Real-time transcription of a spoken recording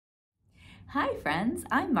Hi friends,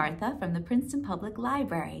 I'm Martha from the Princeton Public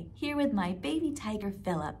Library, here with my baby tiger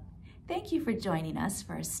Philip. Thank you for joining us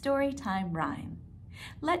for a story time rhyme.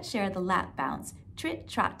 Let's share the lap bounce, Trit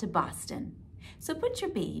Trot to Boston. So put your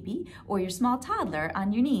baby or your small toddler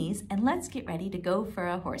on your knees and let's get ready to go for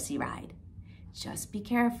a horsey ride. Just be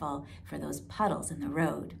careful for those puddles in the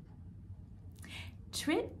road.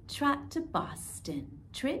 Trit Trot to Boston,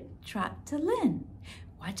 Trit Trot to Lynne.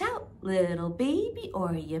 Watch out, little baby,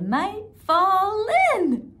 or you might fall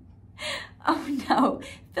in. Oh no,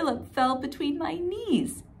 Philip fell between my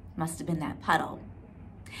knees. Must have been that puddle.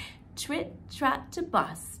 Trit Trot to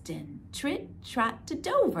Boston, Trit Trot to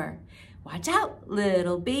Dover. Watch out,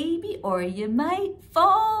 little baby, or you might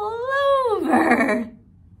fall over.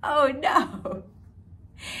 Oh no.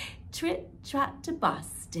 Trit Trot to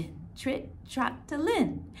Boston, Trit Trot to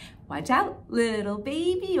Lynne. Watch out, little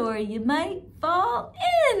baby, or you might fall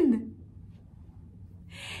in.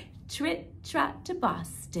 Trit Trot to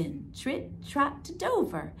Boston, Trit Trot to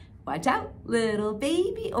Dover. Watch out, little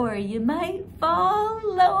baby, or you might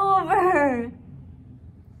fall over.